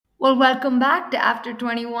Well, welcome back to After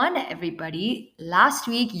 21, everybody. Last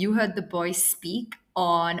week, you heard the boys speak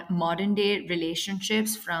on modern day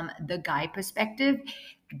relationships from the guy perspective.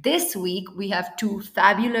 This week, we have two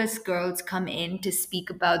fabulous girls come in to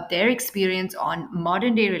speak about their experience on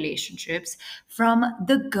modern day relationships from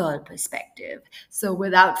the girl perspective. So,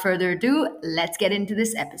 without further ado, let's get into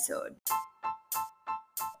this episode.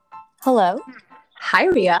 Hello. Hi,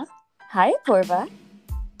 Rhea. Hi, Apoorva.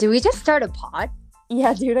 Did we just start a pod?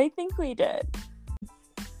 Yeah, dude, I think we did.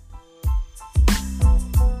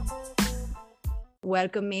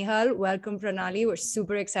 Welcome, Mehal. Welcome, Pranali. We're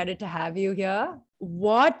super excited to have you here.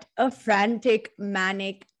 What a frantic,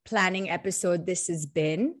 manic planning episode this has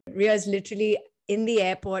been. Ria's literally in the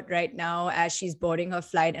airport right now as she's boarding her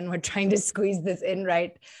flight, and we're trying to squeeze this in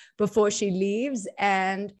right before she leaves.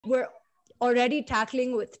 And we're already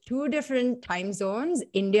tackling with two different time zones,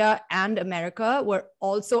 India and America. We're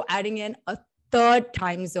also adding in a third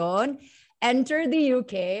time zone. Enter the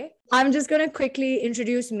UK. I'm just going to quickly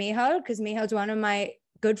introduce Mehal because Mehal's one of my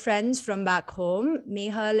good friends from back home.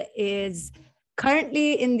 Mehal is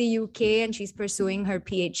currently in the UK and she's pursuing her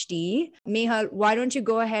PhD. Mehal, why don't you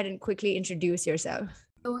go ahead and quickly introduce yourself?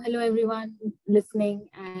 Hello everyone listening.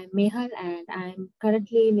 I'm Mehal and I'm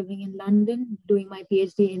currently living in London doing my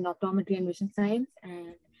PhD in optometry and vision science.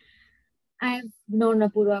 And I've known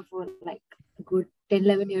Apoorva for like a good 10,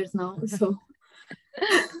 11 years now. So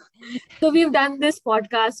we've done this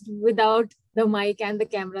podcast without the mic and the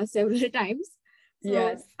camera several times. So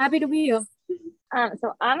Yes. Happy to be here.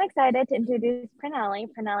 So I'm excited to introduce Pranali.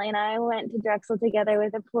 Pranali and I went to Drexel together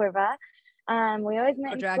with Apoorva. We always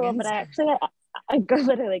met in school, but I go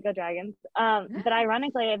Dragons. But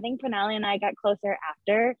ironically, I think Pranali and I got closer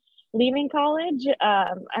after leaving college.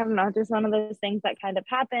 I don't know, just one of those things that kind of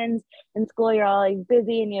happens. In school, you're all like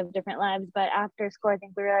busy and you have different lives, but after school, I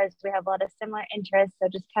think we realized we have a lot of similar interests, so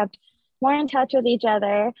just kept more in touch with each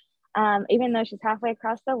other, even though she's halfway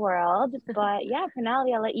across the world. But yeah,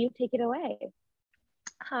 Pranali, I'll let you take it away.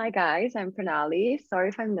 Hi guys, I'm Pranali. Sorry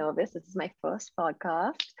if I'm nervous. This is my first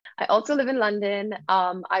podcast. I also live in London.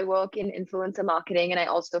 I work in influencer marketing and I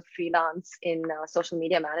also freelance in social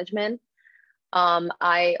media management.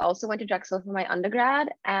 I also went to Drexel for my undergrad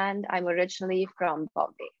and I'm originally from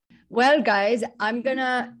Bombay. Well, guys, I'm going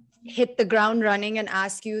to hit the ground running and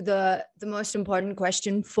ask you the most important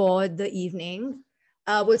question for the evening.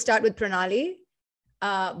 We'll start with Pranali,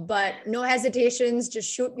 but no hesitations, just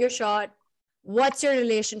shoot your shot. What's your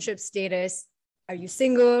relationship status? Are you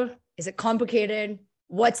single? Is it complicated?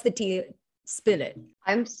 What's the tea? Spill it.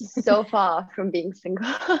 I'm so far from being single.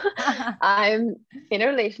 I'm in a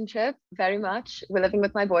relationship, very much. We're living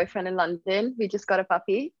with my boyfriend in London. We just got a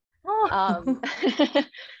puppy.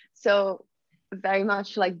 So very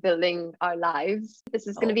much like building our lives. This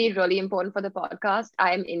is going to be really important for the podcast.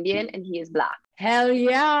 I am Indian and he is Black. Hell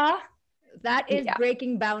yeah. That is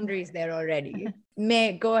breaking boundaries there already.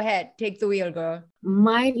 May, go ahead. Take the wheel, girl.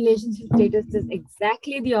 My relationship status is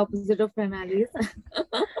exactly the opposite of Pranali's.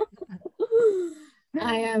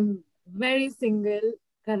 I am very single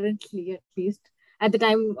currently, at least at the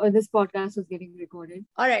time this podcast was getting recorded.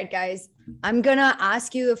 All right, guys. I'm gonna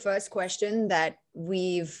ask you the first question that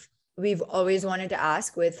we've always wanted to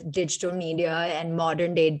ask with digital media and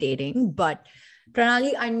modern day dating. But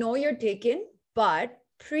Pranali, I know you're taken, but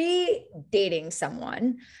pre-dating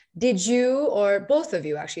someone, did you, or both of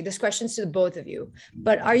you actually, this question's to the both of you,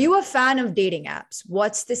 but are you a fan of dating apps?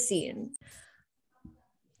 What's the scene?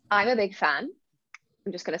 I'm a big fan.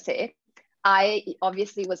 I'm just going to say, I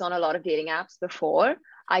obviously was on a lot of dating apps before.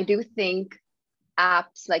 I do think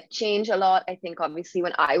apps like change a lot. I think obviously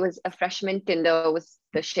when I was a freshman, Tinder was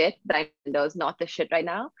the shit, but Tinder is not the shit right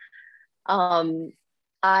now.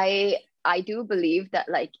 I do believe that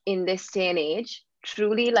like in this day and age,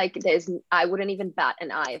 truly like I wouldn't even bat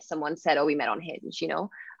an eye if someone said, oh, we met on Hinge,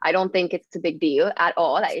 I don't think it's a big deal at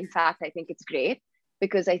all. In fact, I think it's great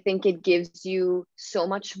because I think it gives you so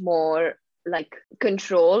much more like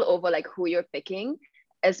control over like who you're picking.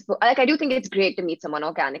 I do think it's great to meet someone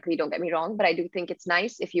organically, don't get me wrong, but I do think it's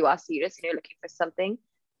nice if you are serious and you're looking for something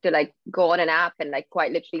to like go on an app and like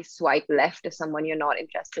quite literally swipe left to someone you're not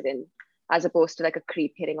interested in, as opposed to like a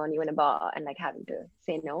creep hitting on you in a bar and like having to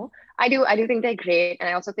say no. I do think they're great. And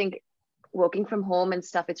I also think working from home and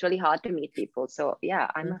stuff, it's really hard to meet people. So yeah,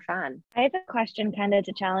 I'm a fan. I have a question kind of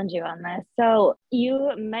to challenge you on this. So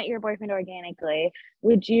you met your boyfriend organically.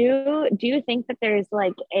 Do you think that there's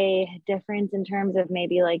like a difference in terms of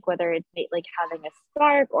maybe like whether it's like having a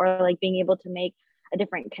spark or like being able to make a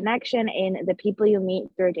different connection in the people you meet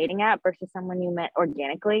through a dating app versus someone you met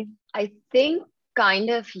organically? I think kind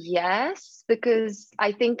of yes, because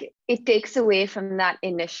I think it takes away from that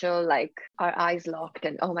initial like our eyes locked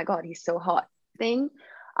and oh my God, he's so hot thing.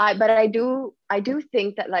 But I do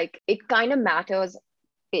think that like it kind of matters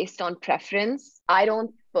based on preference. I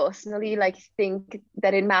don't personally like think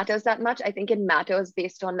that it matters that much. I think it matters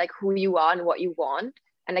based on like who you are and what you want.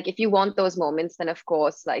 And like if you want those moments, then of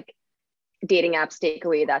course like dating apps take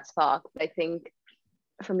away that spark. But I think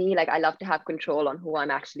for me, like I love to have control on who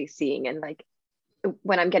I'm actually seeing, and like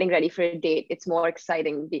when I'm getting ready for a date, it's more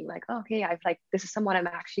exciting being like, oh, okay, I've like, this is someone I'm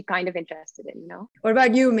actually kind of interested in, you know? What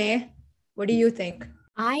about you, May? What do you think?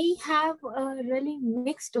 I have a really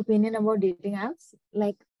mixed opinion about dating apps.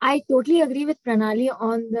 Like, I totally agree with Pranali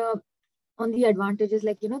on the advantages,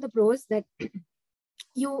 like, you know, the pros that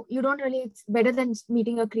you don't really, it's better than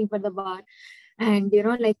meeting a creep at the bar. And, you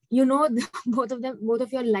know, like, you know, both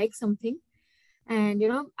of you like something. And, you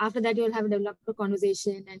know, after that, you'll have developed a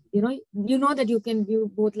conversation, and, you know that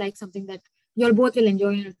you both like something that you'll both will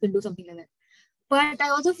enjoy and can do something like that. But I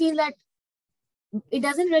also feel that it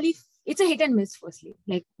doesn't really, it's a hit and miss. Firstly,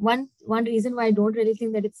 like one reason why I don't really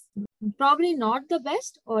think that it's probably not the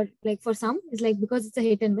best, or like for some, is like because it's a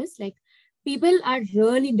hit and miss. Like people are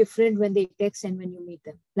really different when they text and when you meet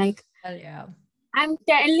them. Like, hell yeah, I'm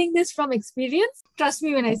telling this from experience. Trust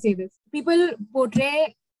me when I say this. People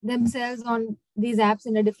portray themselves on these apps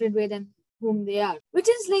in a different way than whom they are, which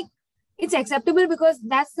is like, it's acceptable because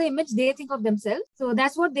that's the image they think of themselves. So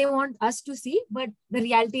that's what they want us to see, but the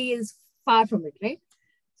reality is far from it, right?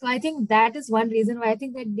 So I think that is one reason why I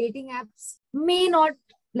think that dating apps may not,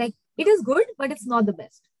 like, it is good, but it's not the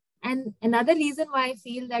best. And another reason why I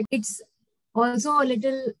feel that it's also a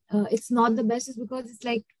little, it's not the best is because it's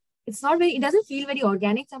like, it doesn't feel very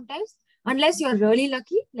organic sometimes, unless you're really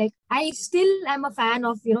lucky. Like, I still am a fan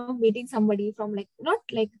of, you know, meeting somebody from like, not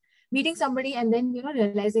like meeting somebody and then, you know,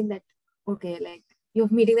 realizing that, okay, like you're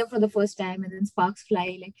meeting them for the first time and then sparks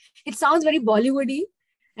fly. Like, it sounds very Bollywoody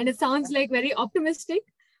and it sounds like very optimistic,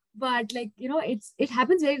 but like, you know, it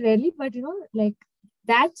happens very rarely, but you know, like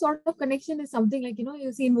that sort of connection is something like, you know,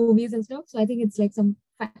 you see in movies and stuff. So I think it's like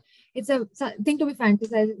it's a thing to be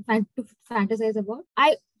fantasize about.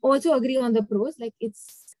 I also agree on the pros. Like,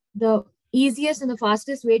 it's the easiest and the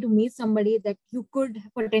fastest way to meet somebody that you could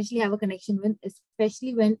potentially have a connection with,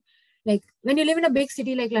 especially when you live in a big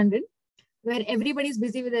city like London, where everybody's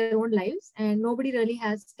busy with their own lives and nobody really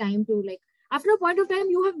has time to, like, after a point of time,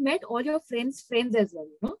 you have met all your friends as well,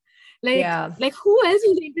 you know? Like who else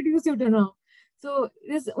will they introduce you to now? So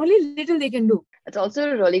there's only little they can do. That's also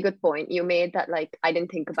a really good point you made, that like I didn't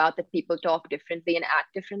think about that people talk differently and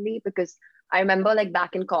act differently, because I remember like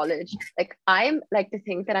back in college, like I'm like to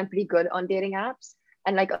think that I'm pretty good on dating apps,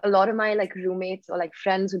 and like a lot of my like roommates or like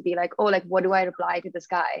friends would be like, oh, like what do I reply to this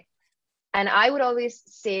guy? And I would always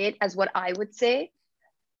say it as what I would say.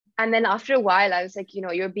 And then after a while, I was like, you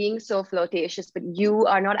know, you're being so flirtatious, but you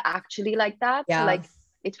are not actually like that. Yeah. So like,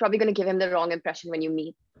 it's probably going to give him the wrong impression when you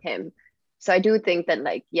meet him. So I do think that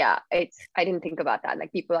like, yeah, I didn't think about that.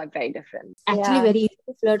 Like people are very different. Actually very easy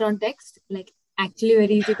to flirt on text. Like actually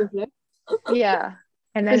very easy to flirt. Yeah.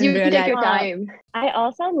 And because then you take your time. I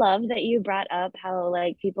also love that you brought up how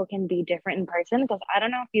like people can be different in person, because I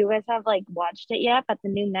don't know if you guys have like watched it yet, but the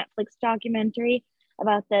new Netflix documentary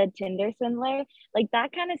about the Tinder swindler, like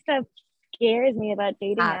that kind of stuff scares me about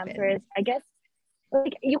dating apps. Whereas I guess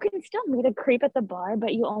like you can still meet a creep at the bar,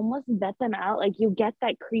 but you almost vet them out. Like you get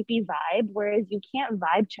that creepy vibe, whereas you can't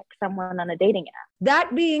vibe check someone on a dating app.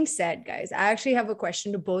 That being said, guys, I actually have a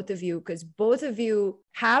question to both of you, because both of you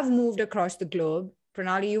have moved across the globe.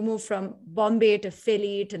 Pranali, you moved from Bombay to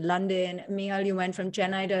Philly to London. Mihal, you went from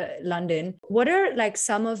Chennai to London. What are like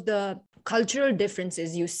some of the cultural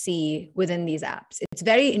differences you see within these apps? It's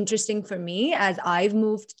very interesting for me, as I've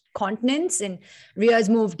moved continents and Rhea's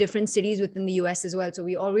moved different cities within the US as well. So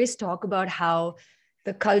we always talk about how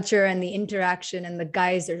the culture and the interaction and the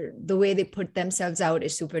guys are, the way they put themselves out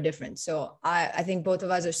is super different. So I think both of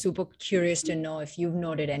us are super curious to know if you've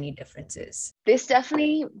noted any differences. This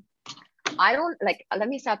definitely, I don't like, let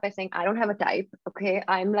me start by saying I don't have a type. Okay.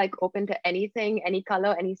 I'm like open to anything, any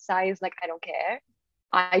color, any size, like I don't care.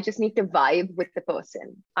 I just need to vibe with the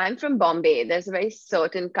person. I'm from Bombay. There's a very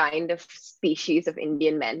certain kind of species of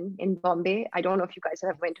Indian men in Bombay. I don't know if you guys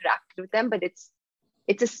have ever interacted with them, but it's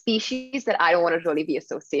a species that I don't want to really be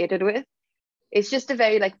associated with. It's just a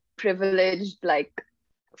very like privileged, like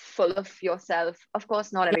full of yourself. Of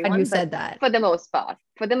course, not everyone. You said that. For the most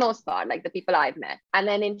part, like the people I've met. And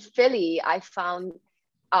then in Philly, I found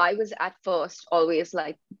I was at first always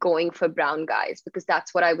like going for brown guys, because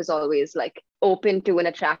that's what I was always like open to and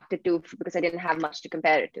attracted to, because I didn't have much to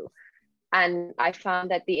compare it to. And I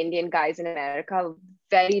found that the Indian guys in America are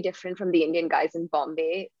very different from the Indian guys in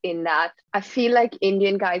Bombay, in that I feel like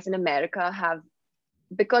Indian guys in America have,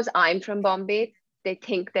 because I'm from Bombay, they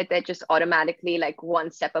think that they're just automatically like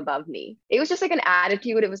one step above me. It was just like an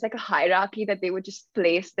attitude. It was like a hierarchy that they would just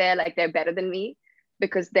place there, like they're better than me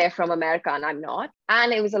because they're from America and I'm not.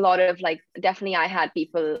 And it was a lot of like, definitely I had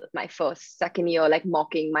people my first, second year, like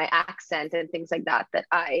mocking my accent and things like that, that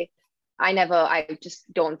I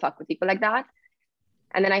just don't fuck with people like that.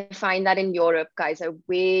 And then I find that in Europe, guys are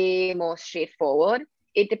way more straightforward.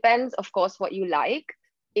 It depends, of course, what you like.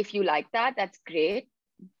 If you like that, that's great.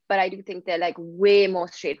 But I do think they're like way more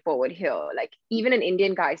straightforward here. Like even an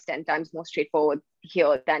Indian guy is 10 times more straightforward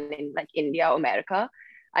here than in like India or America.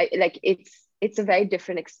 I like it's a very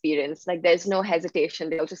different experience. Like there's no hesitation.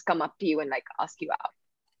 They'll just come up to you and like ask you out.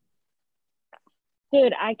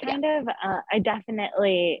 Dude, I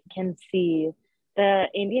definitely can see the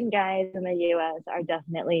Indian guys in the US are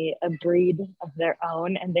definitely a breed of their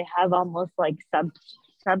own, and they have almost like sub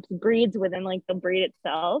breeds within like the breed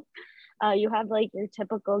itself. You have like your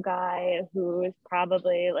typical guy who is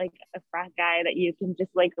probably like a frat guy that you can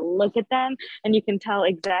just like look at them and you can tell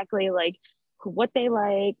exactly like what they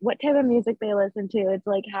like, what type of music they listen to. It's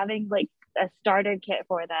like having like a starter kit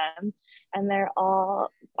for them, and they're all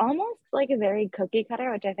almost like a very cookie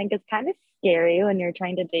cutter, which I think is kind of scary when you're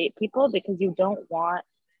trying to date people, because you don't want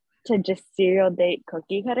to just serial date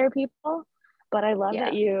cookie cutter people. But I love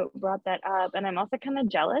that you brought that up. And I'm also kind of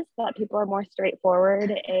jealous that people are more straightforward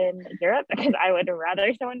in Europe, because I would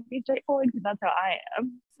rather someone be straightforward, because that's how I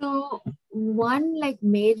am. So one like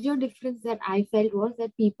major difference that I felt was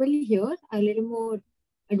that people here are a little more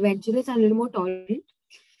adventurous and a little more tolerant.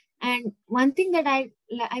 And one thing that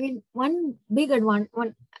one big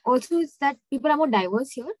advantage also is that people are more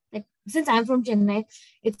diverse here. Like since I'm from Chennai,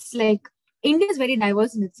 it's like India is very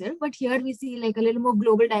diverse in itself, but here we see like a little more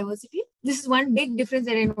global diversity. This is one big difference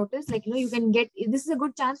that I noticed. Like, you can this is a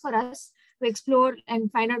good chance for us to explore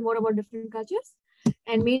and find out more about different cultures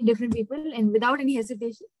and meet different people, and without any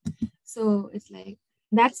hesitation. So it's like,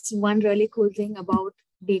 that's one really cool thing about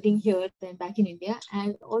dating here than back in India.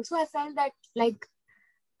 And also I felt that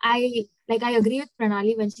I agree with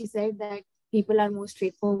Pranali when she said that people are more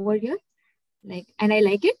straightforward here. And I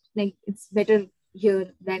like it. Like, it's better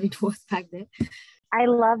here than it was back then. I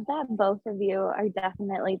love that both of you are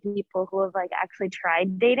definitely people who have like actually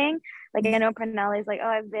tried dating. Like I know Pranali's like, oh,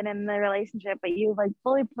 I've been in the relationship, but you've like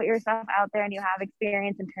fully put yourself out there and you have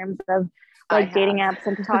experience in terms of like dating apps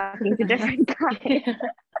and talking to different guys.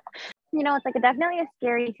 It's like definitely a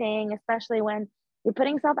scary thing, especially when you're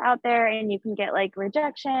putting yourself out there and you can get like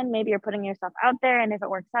rejection. Maybe you're putting yourself out there, and if it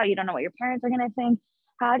works out, you don't know what your parents are going to think.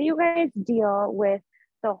 How do you guys deal with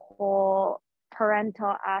the whole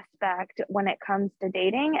parental aspect when it comes to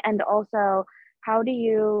dating? And also, how do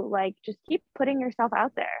you like just keep putting yourself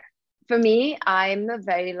out there? For me, I'm a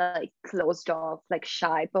very like closed off, like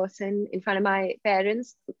shy person in front of my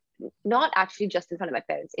parents. Not actually just in front of my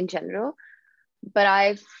parents, in general. But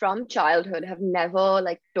I, from childhood, have never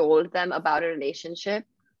like told them about a relationship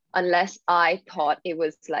unless I thought it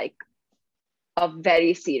was like a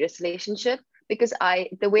very serious relationship. Because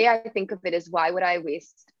the way I think of it is, why would I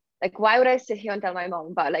sit here and tell my mom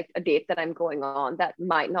about like a date that I'm going on that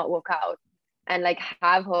might not work out, and like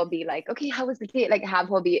have her be like, okay, how was the date? Like have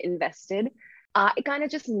her be invested. I kind of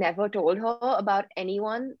just never told her about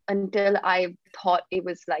anyone until I thought it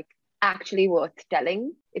was like actually worth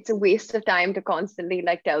telling. It's a waste of time to constantly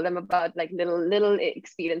like tell them about like little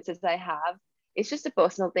experiences I have. It's just a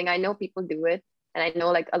personal thing. I know people do it, and I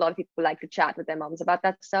know like a lot of people like to chat with their moms about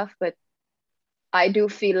that stuff, but I do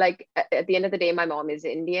feel like at the end of the day, my mom is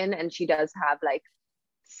Indian, and she does have like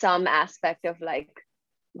some aspect of like,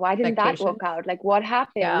 why didn't that work out? Like what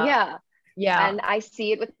happened? Yeah. And I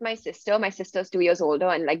see it with my sister. My sister's 2 years older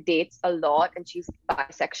and like dates a lot, and she's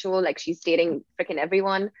bisexual. Like she's dating freaking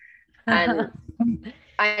everyone.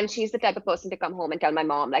 And she's the type of person to come home and tell my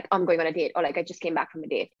mom like, I'm going on a date, or like I just came back from a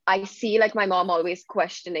date. I see like my mom always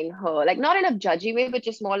questioning her, like not in a judgy way, but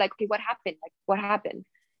just more like, okay, what happened? Like what happened?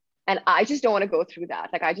 And I just don't want to go through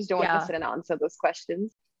that. Like I just don't want to sit and answer those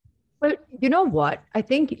questions. Well, you know what? I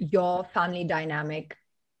think your family dynamic,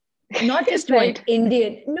 not just to an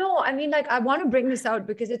Indian, no, I mean, like I want to bring this out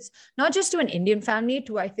because it's not just to an Indian family,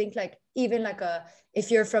 to I think like even like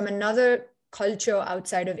if you're from another culture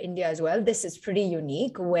outside of India as well, this is pretty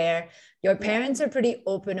unique, where your parents are pretty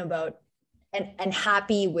open about and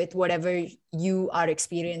happy with whatever you are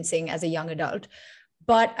experiencing as a young adult.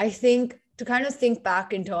 But I think to kind of think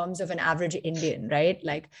back in terms of an average Indian, right?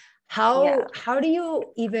 Like how do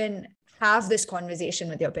you even have this conversation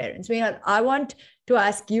with your parents? I want to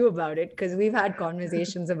ask you about it because we've had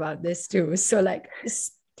conversations about this too. So like,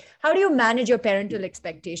 how do you manage your parental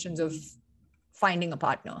expectations of finding a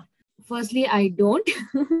partner? Firstly, I don't.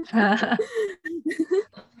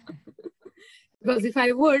 Because if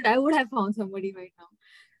I would have found somebody right now.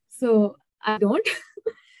 So I don't.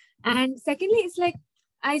 And secondly, it's like,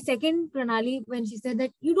 I second Pranali when she said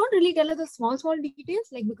that you don't really tell her the small details,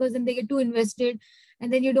 like, because then they get too invested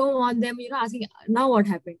and then you don't want them, asking, now what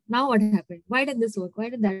happened? Now what happened? Why did this work? Why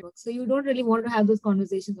did that work? So you don't really want to have those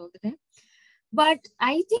conversations all the time. But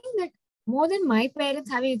I think that more than my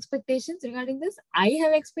parents having expectations regarding this, I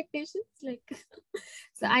have expectations. Like,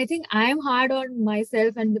 so I think I'm hard on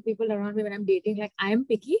myself and the people around me when I'm dating. Like, I'm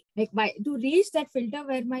picky. Like, to reach that filter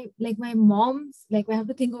where my mom's, like, I have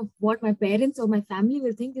to think of what my parents or my family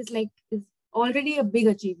will think is already a big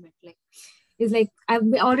achievement. Like, is like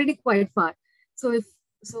I'm already quite far. So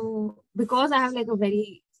because I have like a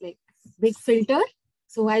very like big filter,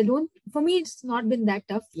 so for me it's not been that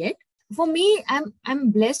tough yet. For me,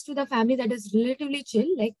 I'm blessed with a family that is relatively chill.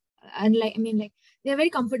 Like, and like, I mean, like, they're very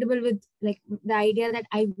comfortable with like the idea that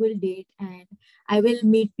I will date and I will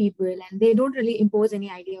meet people, and they don't really impose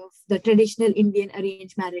any idea of the traditional Indian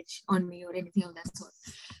arranged marriage on me or anything of that sort.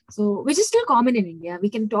 So, which is still common in India. We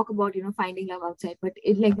can talk about, finding love outside, but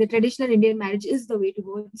like the traditional Indian marriage is the way to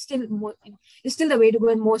go. It's still the way to go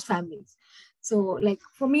in most families. So, like,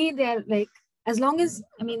 for me, they're like, as long as,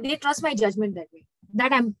 they trust my judgment that way.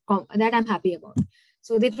 That I'm happy about.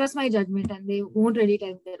 So they trust my judgment and they won't really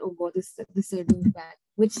tell me that, oh God, this is doing bad.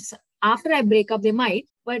 Which after I break up, they might,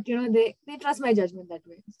 but they trust my judgment that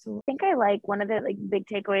way. So I think I like one of the like big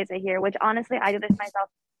takeaways I hear, which honestly I do this myself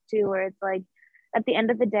too, where it's like at the end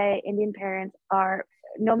of the day, Indian parents are,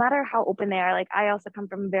 no matter how open they are, like I also come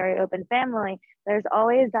from a very open family. There's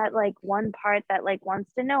always that like one part that like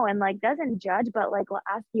wants to know and like doesn't judge, but like will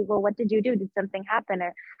ask you, well, what did you do? Did something happen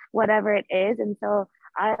or whatever it is? And so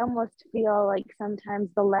I almost feel like sometimes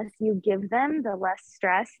the less you give them, the less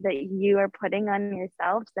stress that you are putting on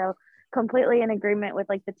yourself. So completely in agreement with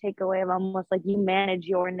like the takeaway of almost like you manage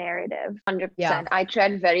your narrative. 100%. Yeah. I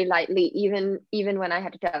tread very lightly, even when I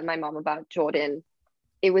had to tell my mom about Jordan.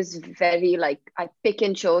 It was very like, I pick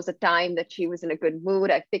and chose the time that she was in a good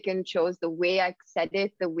mood. I pick and chose the way I said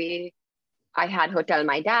it, the way I had her tell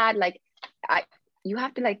my dad. Like, you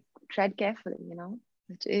have to like tread carefully,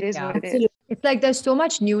 It is what it is. It's like there's so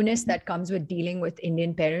much newness that comes with dealing with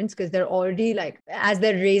Indian parents because they're already like, as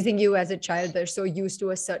they're raising you as a child, they're so used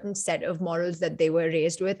to a certain set of morals that they were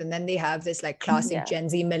raised with. And then they have this like classic Gen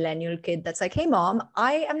Z millennial kid that's like, hey, mom,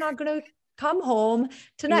 I am not going to come home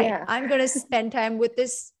tonight. Yeah. I'm going to spend time with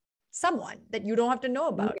this someone that you don't have to know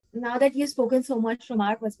about. Now that you've spoken so much from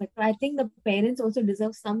our perspective, I think the parents also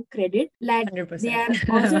deserve some credit. Like 100%. They are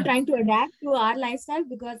also trying to adapt to our lifestyle,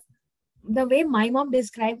 because the way my mom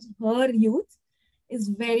describes her youth is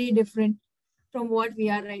very different from what we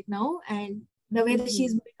are right now. And the way that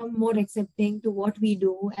she's become more accepting to what we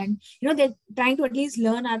do. And, they're trying to at least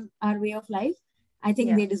learn our way of life. I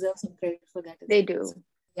think they deserve some credit for that. They do.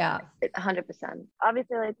 Yeah, 100%.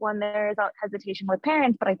 Obviously, like when there's hesitation with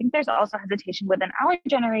parents, but I think there's also hesitation within our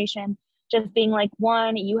generation, just being like,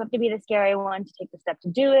 one, you have to be the scary one to take the step to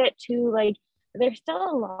do it. Two, like there's still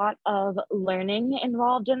a lot of learning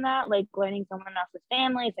involved in that, like learning someone else's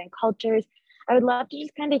families and cultures. I would love to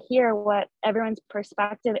just kind of hear what everyone's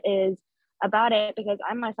perspective is about it, because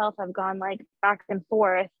I myself have gone like back and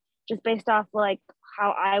forth just based off like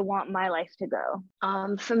how I want my life to go.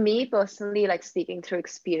 For me personally, like speaking through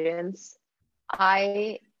experience,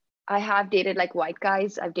 I have dated like white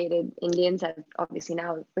guys. I've dated Indians. I've obviously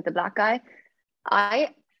now with a black guy.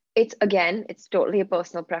 It's totally a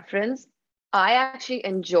personal preference. I actually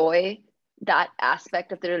enjoy that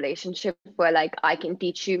aspect of the relationship where like I can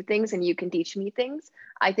teach you things and you can teach me things.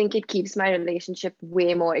 I think it keeps my relationship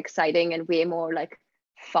way more exciting and way more like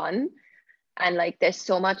fun. And like it's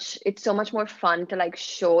so much more fun to like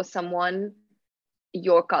show someone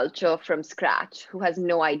your culture from scratch who has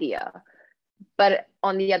no idea. But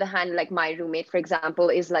on the other hand, like my roommate, for example,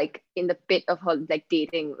 is like in the pit of her like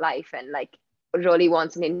dating life and like really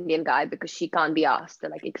wants an Indian guy because she can't be asked to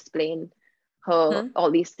like explain her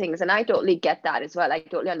all these things. And I totally get that as well. I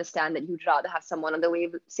totally understand that you'd rather have someone on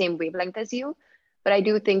the same wavelength as you. But I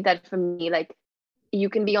do think that for me, like you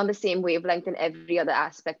can be on the same wavelength in every other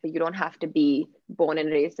aspect, but you don't have to be born and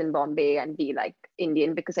raised in Bombay and be like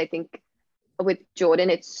Indian, because I think with Jordan,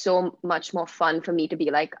 it's so much more fun for me to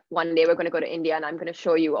be like, one day we're going to go to India and I'm going to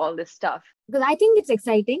show you all this stuff. Because I think it's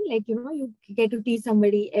exciting. Like, you get to teach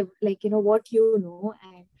somebody like, what you know,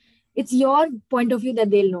 and it's your point of view that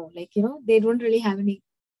they'll know. Like, they don't really have any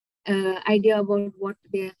idea about what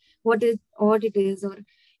it is, or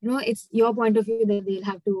it's your point of view that they'll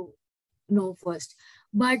have to know first.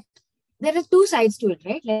 But there are two sides to it,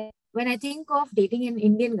 right? Like when I think of dating an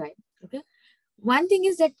Indian guy, okay, one thing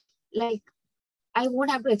is that like I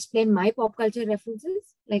won't have to explain my pop culture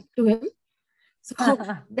references like to him, so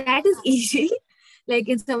that is easy. Like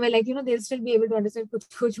in some way, like they'll still be able to understand kuch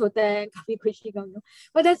kuch hota hai, kafi khushi ka.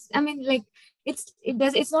 But that's, I mean, like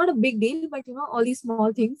it's not a big deal, but all these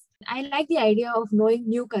small things. I like the idea of knowing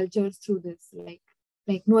new cultures through this, like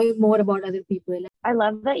knowing more about other people. I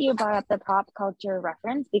love that you brought up the pop culture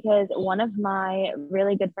reference, because one of my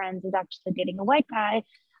really good friends is actually dating a white guy.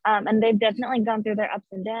 And they've definitely gone through their ups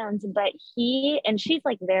and downs, but she's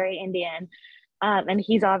like very Indian. And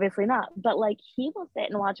he's obviously not, but like he will sit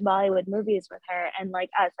and watch Bollywood movies with her and like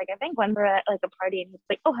us. Like I think when we're at like a party and he's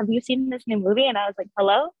like, "Oh, have you seen this new movie?" And I was like,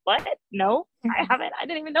 "Hello, what? No, I haven't. I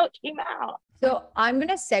didn't even know it came out." So I'm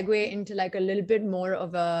gonna segue into like a little bit more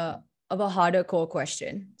of a harder core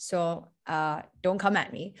question. So don't come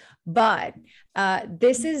at me, but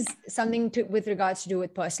this is something with regards to do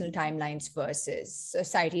with personal timelines versus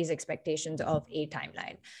society's expectations of a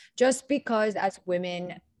timeline. Just because as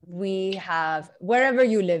women, we have, wherever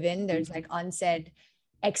you live in, there's like unsaid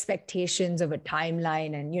expectations of a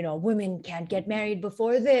timeline, and women can't get married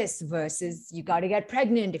before this versus you got to get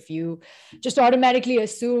pregnant. If you just automatically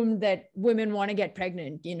assume that women want to get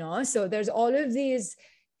pregnant, so there's all of these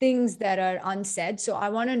things that are unsaid. So I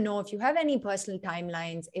want to know if you have any personal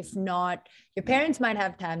timelines. If not, your parents might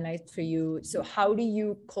have timelines for you. So how do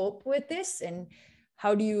you cope with this, and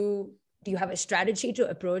how do you have a strategy to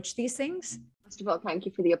approach these things? First of all, thank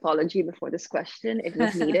you for the apology before this question. It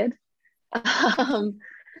was needed.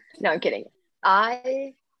 No, I'm kidding.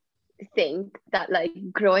 I think that like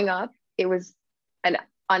growing up, it was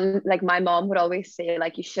like my mom would always say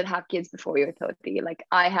like you should have kids before you're 30. Like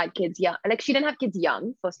I had kids young. Like she didn't have kids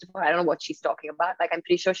young. First of all, I don't know what she's talking about. Like I'm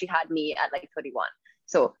pretty sure she had me at like 31.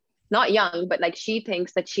 So not young, but like she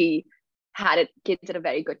thinks that she had kids at a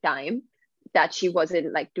very good time, that she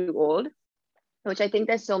wasn't like too old. Which I think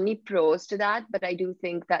there's so many pros to that, but I do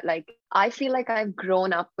think that like I feel like I've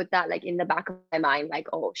grown up with that like in the back of my mind, like,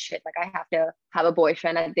 oh shit, like I have to have a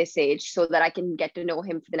boyfriend at this age so that I can get to know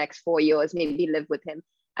him for the next 4 years, maybe live with him,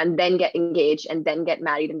 and then get engaged and then get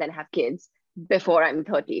married and then have kids before I'm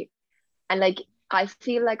 30. And like I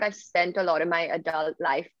feel like I've spent a lot of my adult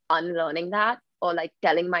life unlearning that, or like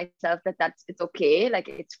telling myself that it's okay, like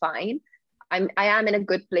it's fine. I am in a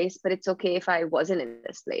good place, but it's okay if I wasn't in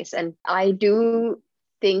this place. And I do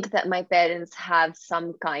think that my parents have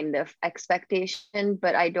some kind of expectation,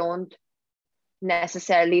 but I don't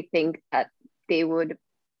necessarily think that they would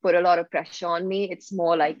put a lot of pressure on me. It's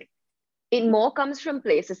more like, it more comes from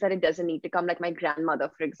places that it doesn't need to come. Like my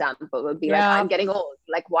grandmother, for example, will be like, I'm getting old.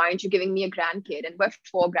 Like, why aren't you giving me a grandkid? And we're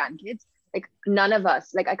 4 grandkids. Like none of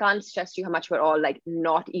us, like I can't stress you how much we're all like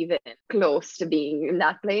not even close to being in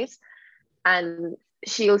that place. And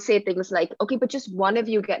she'll say things like, okay, but just one of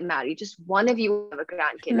you get married, just one of you have a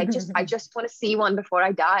grandkid, like I just want to see one before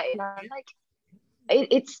I die. And I'm like,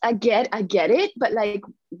 I get it, but like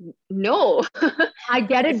no. I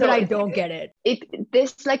get it, so, but I don't get it.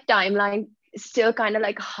 This like timeline still kind of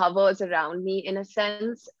like hovers around me in a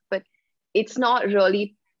sense, but it's not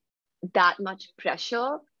really that much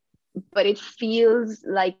pressure, but it feels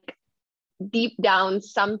like deep down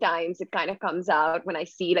sometimes it kind of comes out when I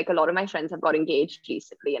see like a lot of my friends have got engaged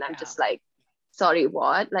recently, and I'm just like, sorry,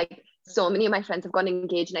 what? Like so many of my friends have got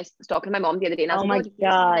engaged, and I was talking to my mom the other day and I was like, my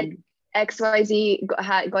God, like, XYZ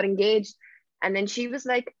got engaged. And then she was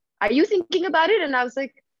like, are you thinking about it? And I was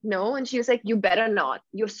like, no. And she was like, you better not,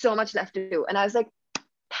 you have so much left to do. And I was like,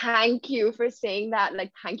 thank you for saying that,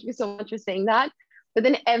 like thank you so much for saying that. But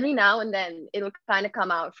then every now and then it'll kind of come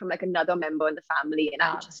out from like another member in the family, and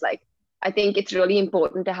I'm just like, I think it's really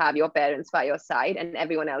important to have your parents by your side, and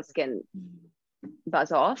everyone else can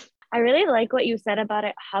buzz off. I really like what you said about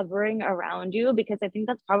it hovering around you, because I think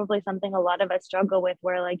that's probably something a lot of us struggle with,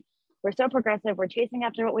 where like we're so progressive, we're chasing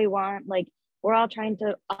after what we want, like we're all trying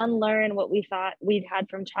to unlearn what we thought we'd had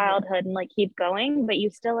from childhood and like keep going, but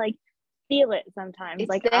you still like feel it sometimes. It's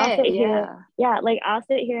like there, I'll sit here, like I'll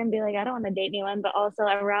sit here and be like, I don't want to date anyone, but also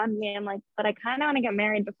around me I'm like, but I kind of want to get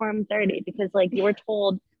married before I'm 30, because like you were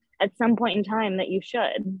told at some point in time that you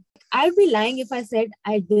should. I'd be lying if I said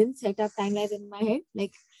I didn't set up timelines in my head,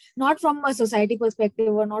 like not from a society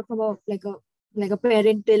perspective or not from a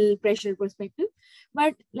parental pressure perspective,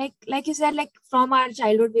 but like you said, like from our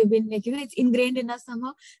childhood we've been like, it's ingrained in us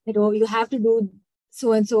somehow that, oh, you have to do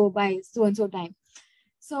so and so by so and so time.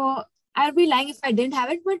 So I'd be lying if I didn't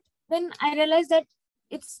have it. But then I realized that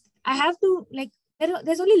I have to like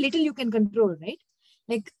there's only little you can control, right?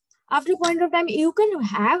 Like after a point of time, you can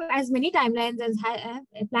have as many timelines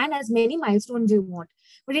and plan as many milestones you want,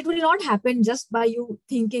 but it will not happen just by you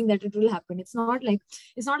thinking that it will happen. It's not like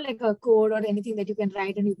a code or anything that you can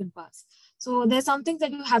write and you can pass. So there's some things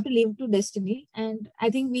that you have to leave to destiny, and I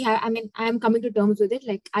think I'm coming to terms with it.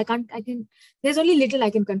 Like there's only little I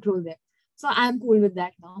can control there, so I'm cool with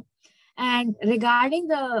that now. And regarding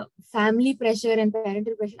the family pressure and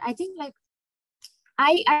parental pressure, I think like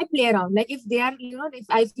I play around. Like if they are, if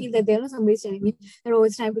I feel that somebody's telling me that, oh,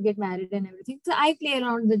 it's time to get married and everything. So I play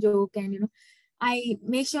around the joke, and, I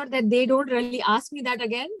make sure that they don't really ask me that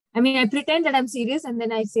again. I mean, I pretend that I'm serious, and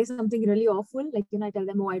then I say something really awful. Like, I tell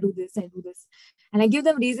them, oh, I do this. And I give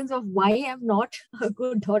them reasons of why I'm not a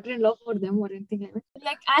good daughter-in-law for them or anything like that.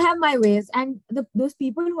 Like I have my ways, and those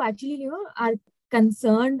people who actually, are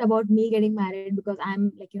concerned about me getting married because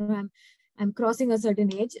I'm like, I'm crossing a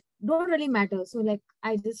certain age, don't really matter. So like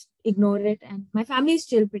I just ignore it, and my family is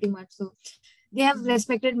chill pretty much. So they have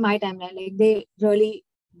respected my timeline. Like they really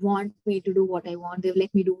want me to do what I want. They've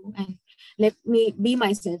let me do and let me be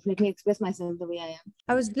myself. Let me express myself the way I am.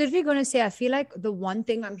 I was literally going to say, I feel like the one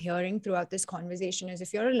thing I'm hearing throughout this conversation is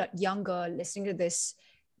if you're a young girl listening to this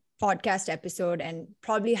podcast episode and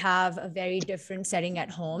probably have a very different setting at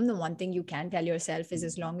home, the one thing you can tell yourself is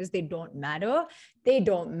as long as they don't matter, they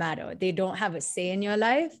don't matter. They don't have a say in your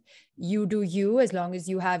life. You do you, as long as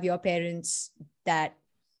you have your parents that,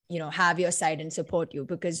 have your side and support you.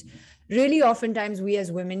 Because really oftentimes we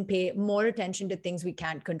as women pay more attention to things we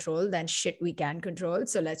can't control than shit we can control.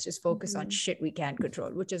 So let's just focus on shit we can control,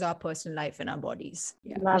 which is our personal life and our bodies.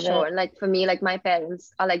 Yeah, for sure. And like for me, like my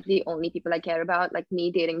parents are like the only people I care about. Like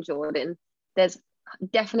me dating Jordan, there's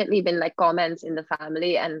definitely been like comments in the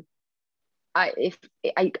family, and I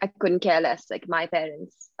couldn't care less. Like my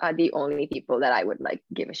parents are the only people that I would like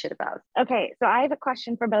give a shit about. Okay, so I have a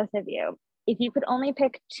question for both of you. If you could only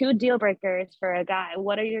pick 2 deal breakers for a guy,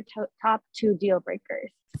 what are your top 2 deal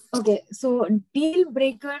breakers? Okay, so deal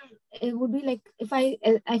breaker, it would be like if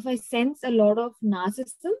I sense a lot of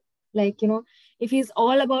narcissism, like, if he's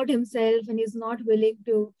all about himself and he's not willing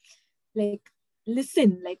to like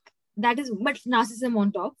listen, like that is, but narcissism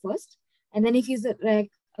on top first. And then if he's like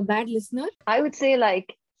a bad listener, I would say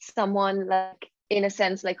like someone like in a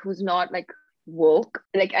sense like who's not like woke.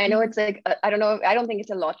 Like I know it's like I don't know, I don't think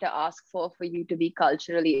it's a lot to ask for you to be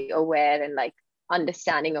culturally aware and like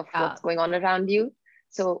understanding of what's going on around you.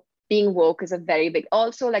 So being woke is a very big,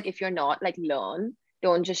 also like if you're not, like learn,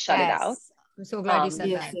 don't just shut it out. I'm so glad you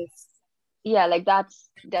said that. Yeah, like that's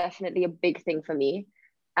definitely a big thing for me.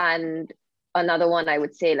 And another one I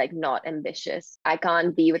would say, like not ambitious. I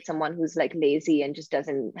can't be with someone who's like lazy and just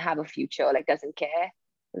doesn't have a future, like doesn't care.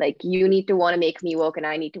 Like you need to want to make me work and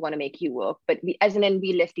I need to want to make you work, but we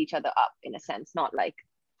lift each other up in a sense, not like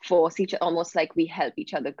force each other, almost like we help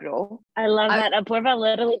each other grow. I love that. Apoorva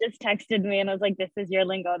literally just texted me and was like, this is your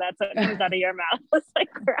lingo, that's what comes out of your mouth. I was like,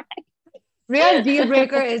 right. Real deal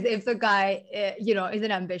breaker is if the guy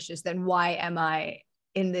isn't ambitious, then why am I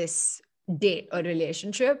in this date or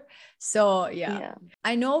relationship? So yeah.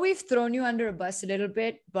 I know we've thrown you under a bus a little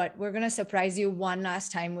bit, but we're gonna surprise you one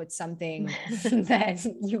last time with something that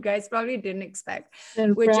you guys probably didn't expect.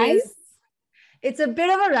 Which is, it's a bit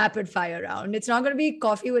of a rapid fire round. It's not gonna be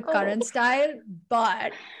coffee with Karan style,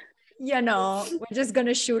 but we're just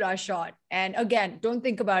gonna shoot our shot. And again, don't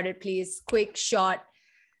think about it, please. Quick shot,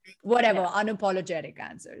 whatever, unapologetic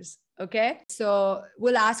answers. Okay, so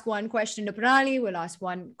we'll ask one question to Pranali, we'll ask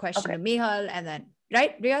one question to Mehal, and then,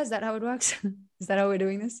 right, Rhea, is that how it works? Is that how we're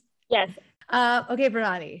doing this? Yes. Okay,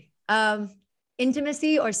 Pranali,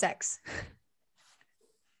 intimacy or sex?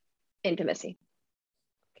 Intimacy.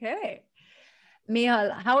 Okay.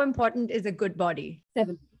 Mehal, how important is a good body?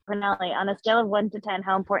 7. Pranali, on a scale of 1 to 10,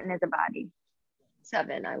 how important is a body?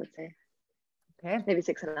 7, I would say. Okay. Maybe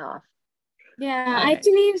 6.5. Yeah,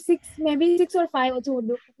 actually 6, maybe 6 or 5 also would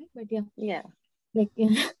do for me, but yeah, like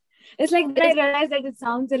it's like then I realized that it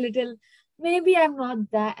sounds a little, maybe I'm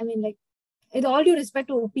not that, I mean, like with all due respect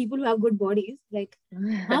to people who have good bodies, like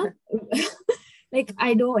like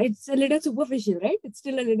I don't, it's a little superficial, right? It's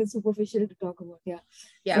still a little superficial to talk about.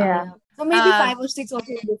 So maybe 5 or 6 also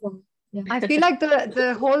would do for me. I feel like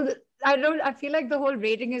the whole, I feel like the whole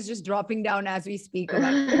rating is just dropping down as we speak.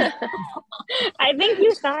 I think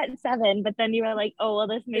you thought 7, but then you were like, oh, well,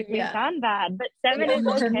 this makes me sound bad, but 7 is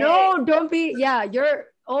okay. No, don't be,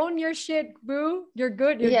 own your shit, boo. You're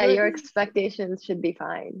good. You're good. Your expectations should be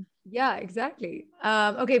fine. Yeah, exactly.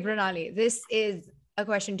 Okay, Pranali, this is a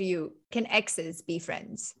question to you. Can exes be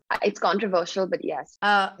friends? It's controversial, but yes.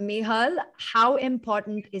 Mehal, how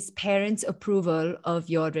important is parents' approval of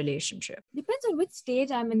your relationship? Depends on which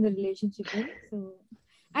stage I'm in the relationship in. So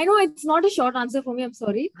I know it's not a short answer for me, I'm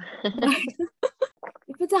sorry. But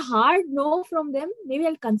if it's a hard no from them, maybe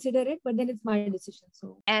I'll consider it, but then it's my decision.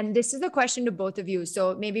 So, and this is a question to both of you.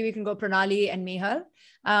 So maybe we can go Pranali and Mehal.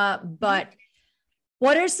 But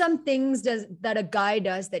what are some things that a guy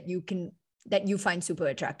does that you find super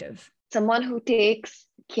attractive? Someone who takes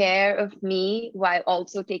care of me while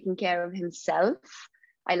also taking care of himself.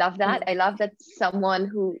 I love that. I love that someone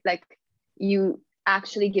who like you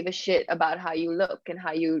actually give a shit about how you look and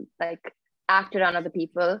how you like act around other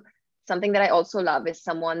people. Something that I also love is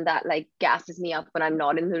someone that like gasses me up when I'm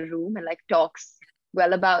not in the room and like talks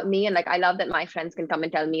well about me. And like, I love that my friends can come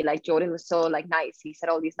and tell me like, Jordan was so like nice. He said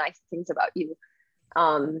all these nice things about you.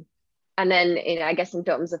 And then I guess in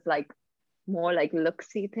terms of like more like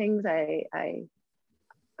looksy things, I'm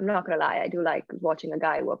not gonna lie, I do like watching a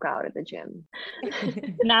guy work out at the gym.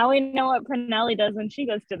 Now we know what Pranali does when she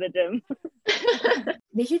goes to the gym.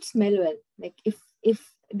 they should smell well. Like if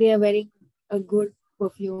they are wearing a good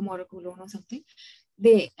perfume or a cologne or something,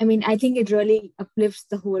 I think it really uplifts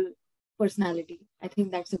the whole personality. I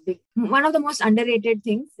think that's one of the most underrated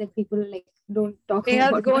things that people like don't talk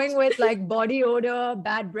about. Mehal's going with like body odor,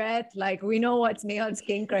 bad breath. Like we know what's Mehal's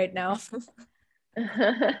kink right now.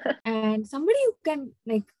 And somebody who can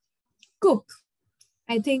like cook.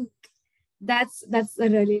 I think that's a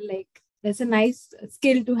really like, that's a nice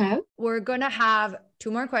skill to have. We're gonna have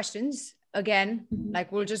 2 more questions. Again,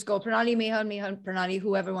 like we'll just go Pranali, Mehal, Pranali,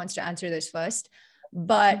 whoever wants to answer this first.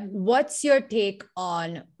 But what's your take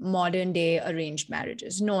on modern day arranged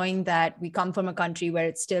marriages, knowing that we come from a country where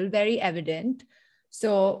it's still very evident?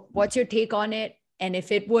 So what's your take on it? And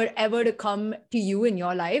if it were ever to come to you in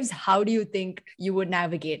your lives, how do you think you would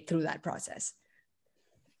navigate through that process?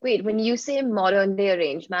 Wait, when you say modern day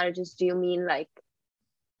arranged marriages, do you mean like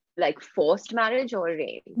forced marriage or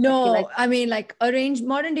arranged? No, I mean like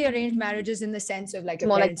modern day arranged marriages in the sense of like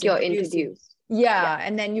more like you're introduced. Yeah,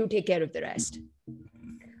 and then you take care of the rest.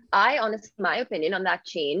 I honestly, my opinion on that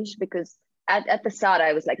changed because at the start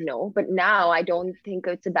I was like, no, but now I don't think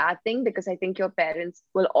it's a bad thing because I think your parents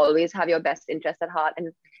will always have your best interest at heart.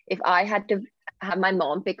 And if I had to have my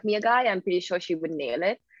mom pick me a guy, I'm pretty sure she would nail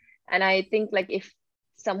it. And I think like if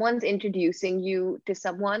someone's introducing you to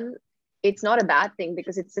someone, it's not a bad thing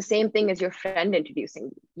because it's the same thing as your friend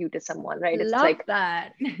introducing you to someone, right? It's Love like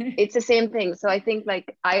that. It's the same thing. So I think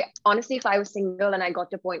like I honestly, if I was single and I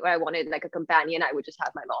got to a point where I wanted like a companion, I would just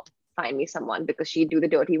have my mom find me someone because she'd do the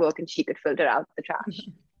dirty work and she could filter out the trash.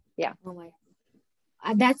 Yeah. Oh my.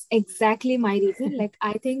 That's exactly my reason. Like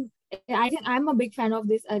I think I'm a big fan of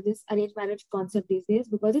this arranged marriage concept these days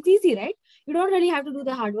because it's easy, right? You don't really have to do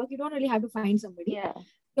the hard work. You don't really have to find somebody. Yeah.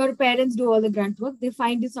 Your parents do all the grunt work. They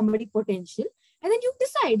find you somebody potential, and then you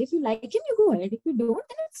decide if you like him, you go ahead. If you don't,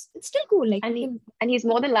 then it's still cool. Like, and he's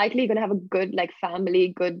more than likely going to have a good like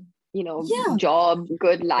family, good job,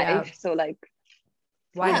 good life. Yeah. So like,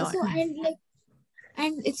 why not? So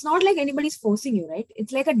and it's not like anybody's forcing you, right?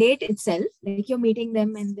 It's like a date itself. Like you're meeting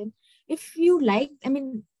them, and then if you like,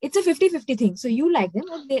 it's a 50-50 thing. So you like them,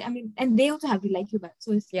 or and they also have to like you back.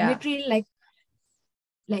 So it's literally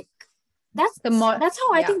like. That's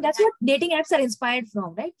how I think that's what dating apps are inspired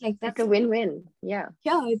from, right? Like that's a win-win. Yeah.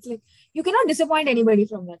 Yeah, it's like you cannot disappoint anybody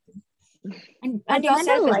from that thing. And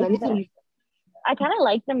yourself as well. I kind of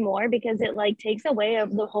like them more because it like takes away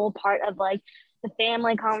of the whole part of like the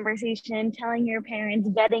family conversation, telling your parents,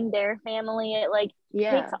 vetting their family. It like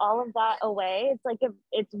takes all of that away. It's like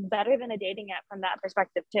it's better than a dating app from that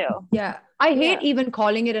perspective too. Yeah, I hate even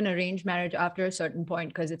calling it an arranged marriage after a certain point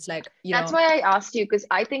because it's like that's why I asked you, because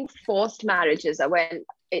I think forced marriages are when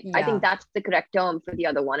I think that's the correct term for the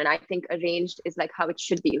other one, and I think arranged is like how it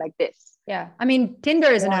should be, like this. Yeah, Tinder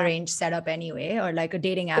is an arranged setup anyway, or like a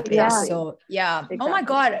dating app is. So exactly. Oh my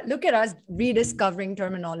God, look at us rediscovering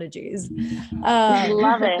terminologies.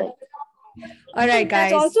 Love it. All right,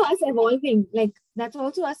 guys. That's also us evolving. Like that's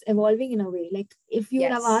also us evolving in a way. Like if you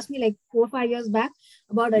would have asked me like 4 or 5 years back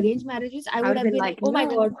about arranged marriages, I would have been like, oh my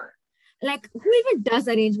God, like who even does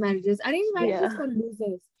arranged marriages? Arranged marriages for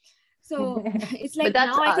losers. So it's like, but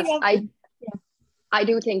that's now us. I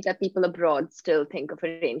do think that people abroad still think of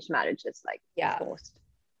arranged marriages like forced.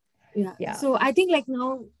 Yeah. So I think like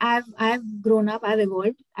now I've grown up, I've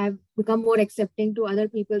evolved, I've become more accepting to other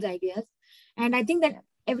people's ideas. And I think that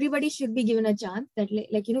everybody should be given a chance, that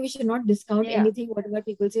we should not discount anything, whatever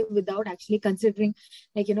people say, without actually considering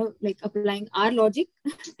like applying our logic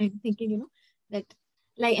and thinking, that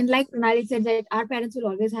like Pranali said, that our parents will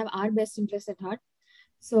always have our best interest at heart.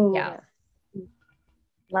 So Yeah.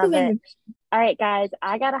 Love it. All right, guys,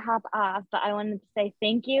 I got to hop off, but I wanted to say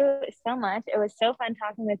thank you so much. It was so fun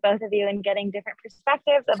talking with both of you and getting different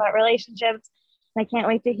perspectives about relationships. And I can't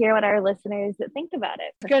wait to hear what our listeners think about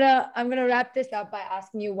it. I'm gonna wrap this up by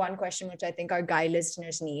asking you one question, which I think our guy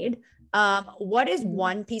listeners need. What is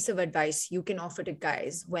one piece of advice you can offer to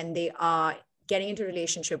guys when they are getting into a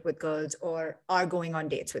relationship with girls or are going on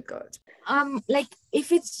dates with girls? Like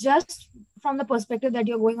if it's just from the perspective that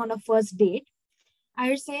you're going on a first date, I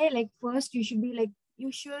would say like first you should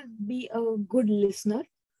be a good listener.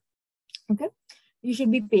 Okay. You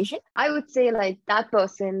should be patient. I would say like that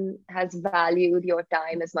person has valued your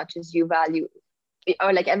time as much as you value,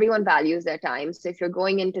 or like everyone values their time. So if you're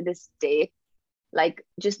going into this date, like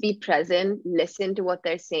just be present, listen to what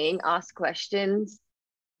they're saying, ask questions,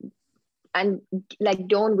 and like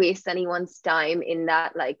don't waste anyone's time in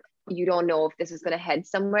that, like you don't know if this is going to head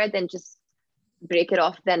somewhere, then just break it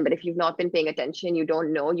off then. But if you've not been paying attention, you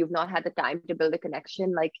don't know, you've not had the time to build a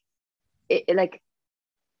connection, like like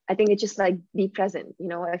I think it's just like be present, you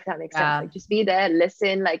know, if that makes sense. Like just be there,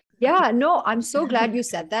 listen, like. Yeah, no, I'm so glad you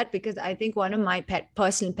said that, because I think one of my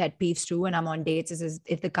personal pet peeves too when I'm on dates is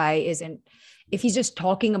if the guy if he's just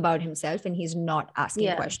talking about himself and he's not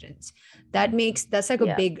asking questions. That's like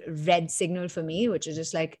a big red signal for me, which is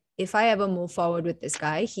just like, if I ever move forward with this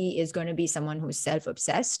guy, he is going to be someone who's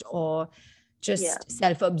self-obsessed or just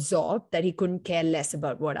self-absorbed, that he couldn't care less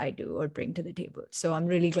about what I do or bring to the table. So I'm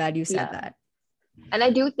really glad you said that. And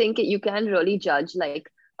I do think you can really judge like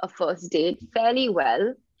a first date fairly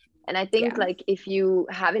well. And I think like if you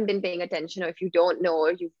haven't been paying attention, or if you don't know,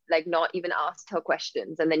 or you've like not even asked her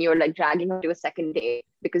questions, and then you're like dragging her to a second date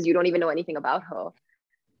because you don't even know anything about her,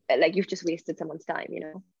 like you've just wasted someone's time, you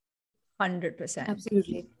know? 100%.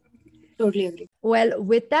 Absolutely. Totally agree. Well,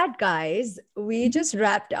 with that, guys, we just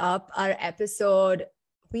wrapped up our episode.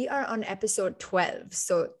 We are on episode 12.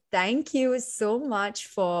 So thank you so much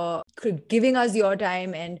for giving us your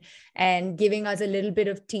time and giving us a little bit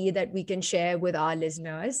of tea that we can share with our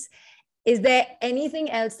listeners. Is there anything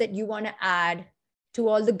else that you want to add to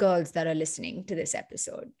all the girls that are listening to this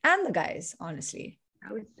episode, and the guys, honestly?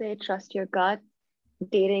 I would say trust your gut.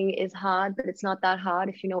 Dating is hard, but it's not that hard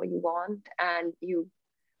if you know what you want and you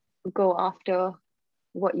go after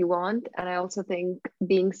what you want. And I also think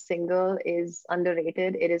being single is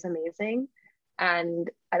underrated. It is amazing. And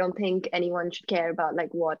I don't think anyone should care about like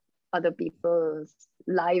what other people's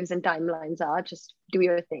lives and timelines are. Just do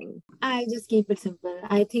your thing. I just keep it simple.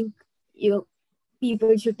 I think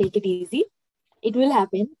people should take it easy. It will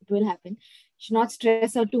happen. It will happen. Should not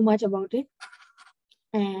stress out too much about it.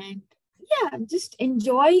 And just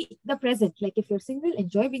enjoy the present. Like if you're single,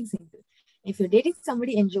 enjoy being single. If you're dating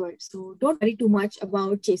somebody, enjoy it. So don't worry too much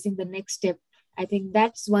about chasing the next step. I think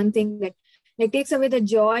that's one thing that like takes away the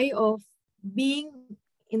joy of being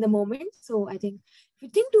in the moment. So I think if you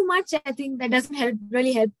think too much, I think that doesn't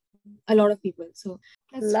really help a lot of people. So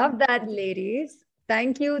love that, ladies.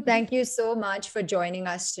 Thank you. Thank you so much for joining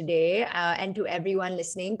us today. And to everyone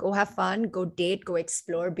listening, go have fun, go date, go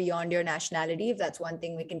explore beyond your nationality. If that's one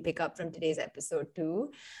thing we can pick up from today's episode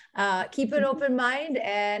too. Keep an open mind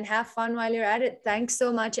and have fun while you're at it. Thanks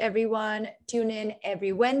so much, everyone. Tune in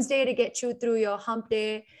every Wednesday to get you through your hump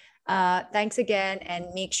day. Thanks again, and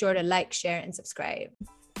make sure to like, share, and subscribe.